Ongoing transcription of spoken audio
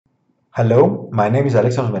Hello, my name is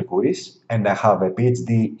Alexandros Merkouris, and I have a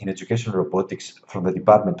PhD in Educational Robotics from the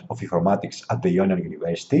Department of Informatics at the Ionian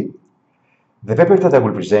University. The paper that I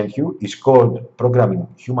will present you is called Programming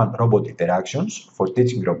Human-Robot Interactions for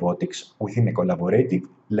Teaching Robotics within a Collaborative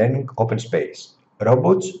Learning Open Space.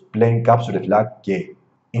 Robots playing Capture the Flag game.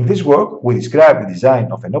 In this work, we describe the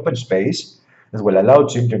design of an open space that will allow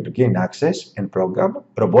children to gain access and program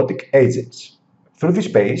robotic agents. Through this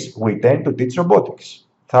space, we tend to teach robotics.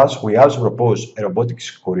 Thus, we also propose a robotics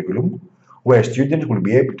curriculum where students will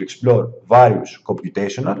be able to explore various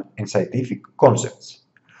computational and scientific concepts.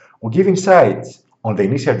 We give insights on the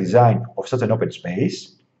initial design of such an open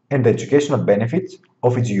space and the educational benefits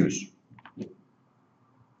of its use.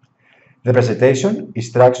 The presentation is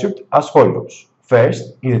structured as follows.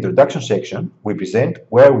 First, in the introduction section, we present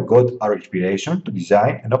where we got our inspiration to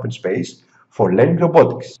design an open space for learning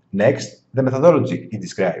robotics. Next, the methodology is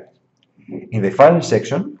described. In the final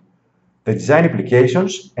section, the design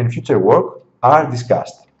implications and future work are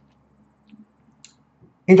discussed.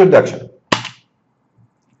 Introduction.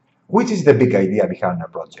 Which is the big idea behind our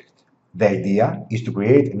project? The idea is to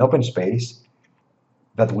create an open space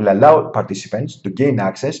that will allow participants to gain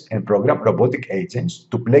access and program robotic agents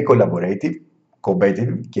to play collaborative,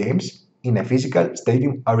 competitive games in a physical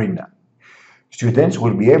stadium arena. Students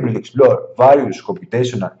will be able to explore various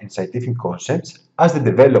computational and scientific concepts as they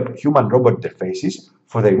develop human-robot interfaces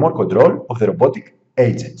for the remote control of the robotic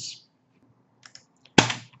agents.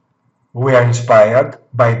 We are inspired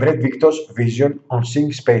by Brett Victor's vision on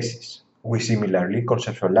seeing spaces. We similarly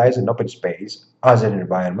conceptualize an open space as an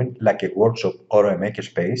environment like a workshop or a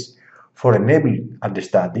makerspace for enabling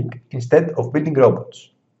understanding instead of building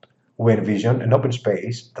robots. We envision an open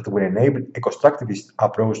space that will enable a constructivist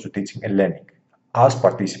approach to teaching and learning, as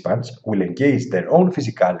participants will engage their own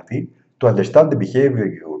physicality to understand the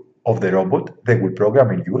behavior of the robot they will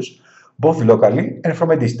program and use, both locally and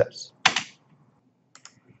from a distance.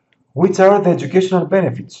 Which are the educational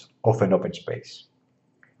benefits of an open space?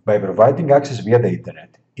 By providing access via the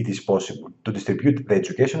Internet, it is possible to distribute the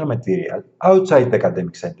educational material outside the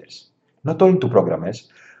academic centers, not only to programmers,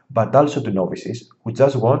 but also to novices who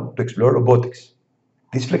just want to explore robotics.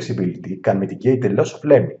 This flexibility can mitigate the loss of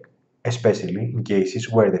learning, especially in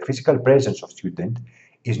cases where the physical presence of students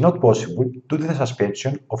is not possible due to the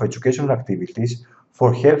suspension of educational activities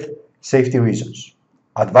for health safety reasons.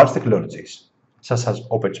 Advanced technologies, such as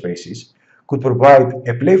open spaces, could provide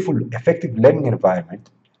a playful, effective learning environment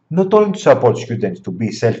not only to support students to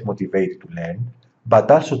be self-motivated to learn,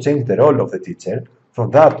 but also change the role of the teacher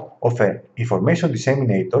from that of an information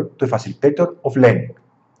disseminator to a facilitator of learning.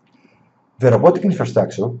 The robotic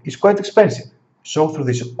infrastructure is quite expensive, so through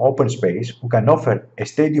this open space we can offer a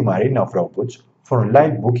stadium arena of robots for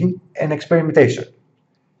online booking and experimentation,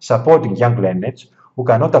 supporting young learners who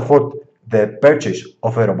cannot afford the purchase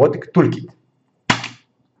of a robotic toolkit.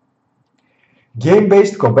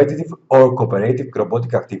 Game-based competitive or cooperative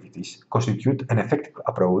robotic activities constitute an effective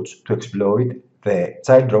approach to exploit the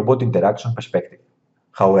child-robot interaction perspective.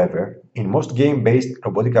 However, in most game-based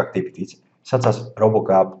robotic activities, such as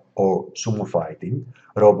RoboCup or sumo fighting,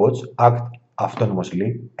 robots act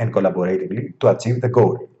autonomously and collaboratively to achieve the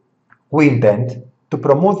goal. We intend to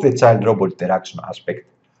promote the child-robot interaction aspect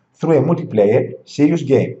through a multiplayer serious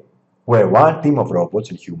game, where one team of robots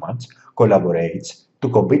and humans collaborates to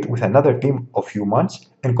compete with another team of humans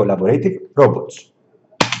and collaborative robots.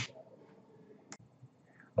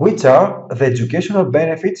 Which are the educational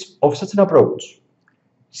benefits of such an approach?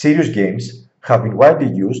 Serious games have been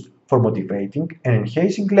widely used for motivating and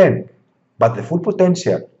enhancing learning, but the full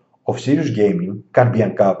potential of serious gaming can be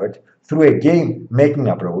uncovered through a game-making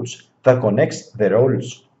approach that connects the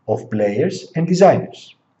roles of players and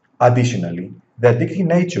designers. Additionally, the addictive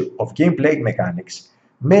nature of gameplay mechanics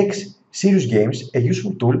makes serious games a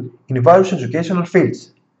useful tool in various educational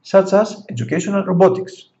fields, such as educational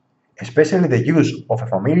robotics. Especially the use of a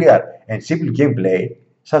familiar and simple gameplay,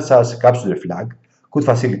 such as Capture the Flag, could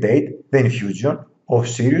facilitate the infusion of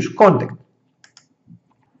serious content.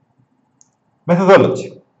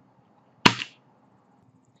 Methodology.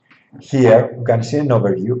 Here we can see an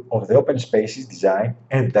overview of the open spaces design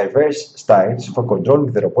and the diverse styles for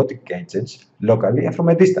controlling the robotic agents locally and from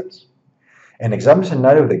a distance. An example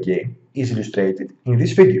scenario of the game is illustrated in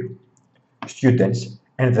this figure. Students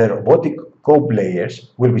and the robotic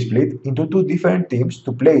co-players will be split into two different teams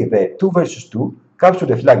to play the 2 versus 2 capture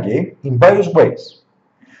the flag game in various ways.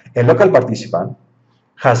 A local participant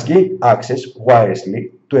has gained access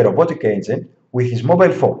wirelessly to a robotic agent with his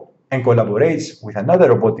mobile phone and collaborates with another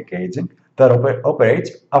robotic agent that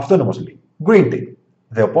operates autonomously. Green team.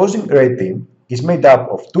 The opposing red team is made up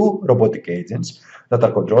of two robotic agents that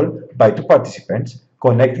are controlled by two participants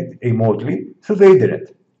connected remotely through the internet.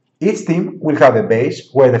 Each team will have a base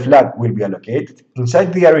where the flag will be allocated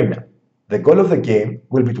inside the arena. The goal of the game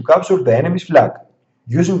will be to capture the enemy's flag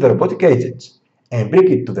using the robotic agents and bring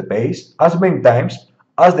it to the base as many times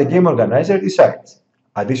as the game organizer decides.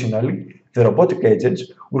 Additionally, the robotic agents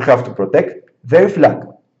will have to protect their flag.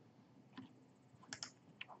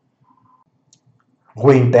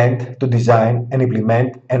 We intend to design and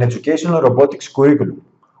implement an educational robotics curriculum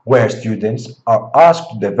where students are asked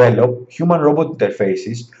to develop human-robot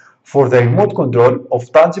interfaces for the remote control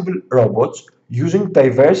of tangible robots using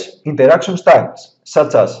diverse interaction styles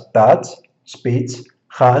such as touch, speech,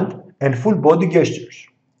 hand, and full body gestures.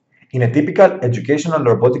 In a typical educational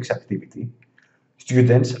robotics activity,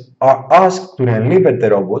 students are asked to deliver the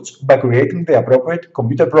robots by creating the appropriate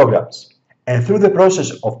computer programs, and through the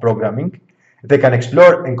process of programming, they can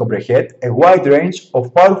explore and comprehend a wide range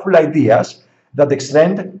of powerful ideas that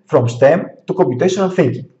extend from STEM to computational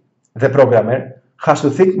thinking. The programmer has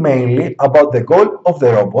to think mainly about the goal of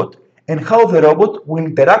the robot and how the robot will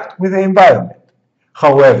interact with the environment.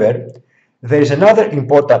 However, there is another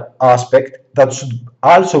important aspect that should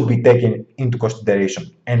also be taken into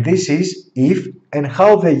consideration, and this is if and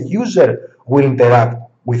how the user will interact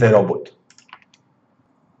with the robot.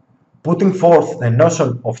 Putting forth the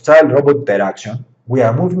notion of child-robot interaction, we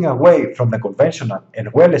are moving away from the conventional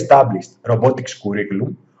and well-established robotics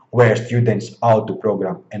curriculum, where students are to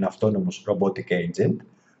program an autonomous robotic agent,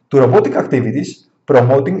 to robotic activities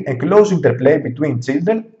promoting a close interplay between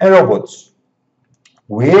children and robots.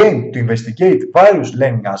 We aim to investigate various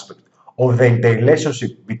learning aspects of the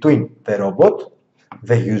interrelationship between the robot,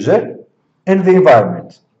 the user, and the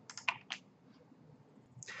environment.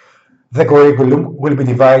 The curriculum will be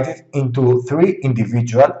divided into three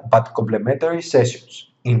individual but complementary sessions.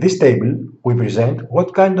 In this table, we present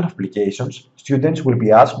what kind of applications students will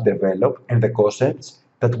be asked to develop and the concepts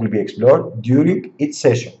that will be explored during each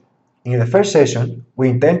session. In the first session, we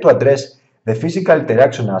intend to address the physical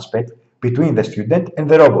interaction aspect between the student and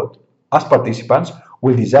the robot, as participants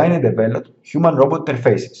will design and develop human-robot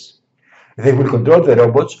interfaces. They will control the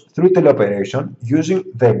robots through teleoperation using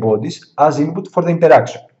their bodies as input for the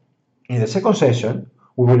interaction. In the second session,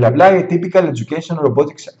 we will apply a typical educational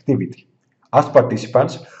robotics activity, as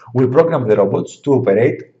participants will program the robots to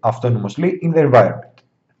operate autonomously in the environment.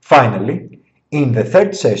 Finally, in the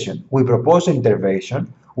third session, we propose an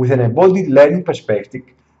intervention with an embodied learning perspective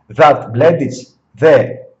that blends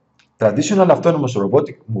the traditional autonomous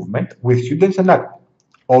robotic movement with students enacting.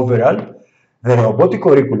 Overall, the robotic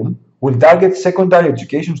curriculum will target secondary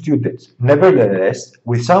education students. Nevertheless,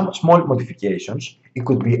 with some small modifications, it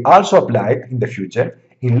could be also applied in the future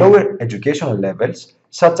in lower educational levels,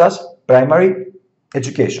 such as primary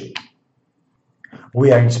education.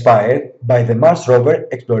 We are inspired by the Mars rover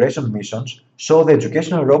exploration missions, so the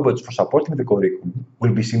educational robots for supporting the curriculum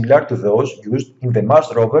will be similar to those used in the Mars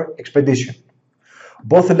rover expedition.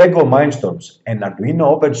 Both LEGO Mindstorms and Arduino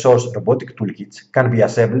open source robotic toolkits can be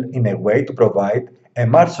assembled in a way to provide a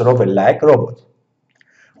Mars rover-like robot.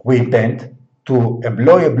 We intend to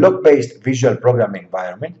employ a block-based visual programming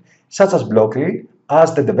environment, such as Blockly,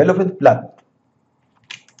 as the development platform.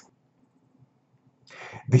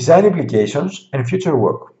 Design implications and future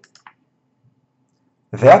work.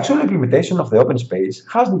 The actual implementation of the open space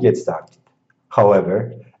hasn't yet started.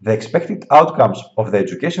 However, the expected outcomes of the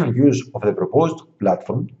educational use of the proposed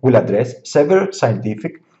platform will address several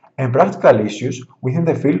scientific and practical issues within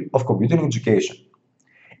the field of computing education.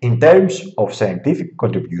 In terms of scientific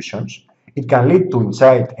contributions, it can lead to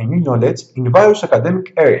insight and new knowledge in various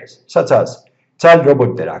academic areas, such as child-robot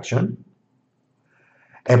interaction,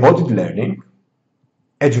 embodied learning,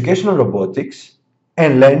 educational robotics,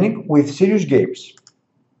 and learning with serious games.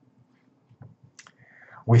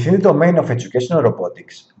 Within the domain of educational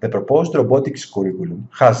robotics, the proposed robotics curriculum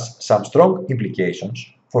has some strong implications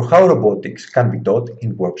for how robotics can be taught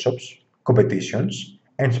in workshops, competitions,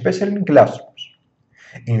 and especially in classrooms.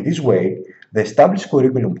 In this way, the established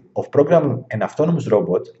curriculum of programming an autonomous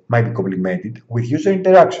robot might be complemented with user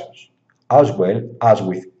interactions, as well as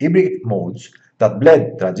with hybrid modes that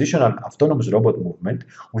blend traditional autonomous robot movement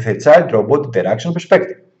with a child-robot interaction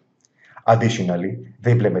perspective. Additionally,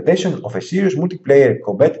 the implementation of a serious multiplayer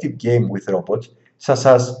competitive game with robots, such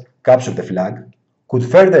as Capture the Flag, could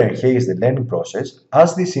further enhance the learning process,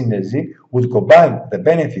 as this synergy would combine the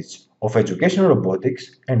benefits of educational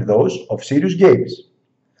robotics and those of serious games.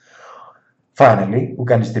 Finally, we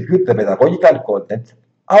can distribute the pedagogical content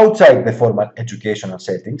outside the formal educational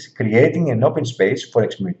settings, creating an open space for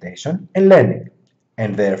experimentation and learning,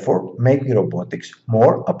 and therefore making robotics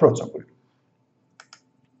more approachable.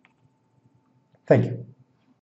 Thank you.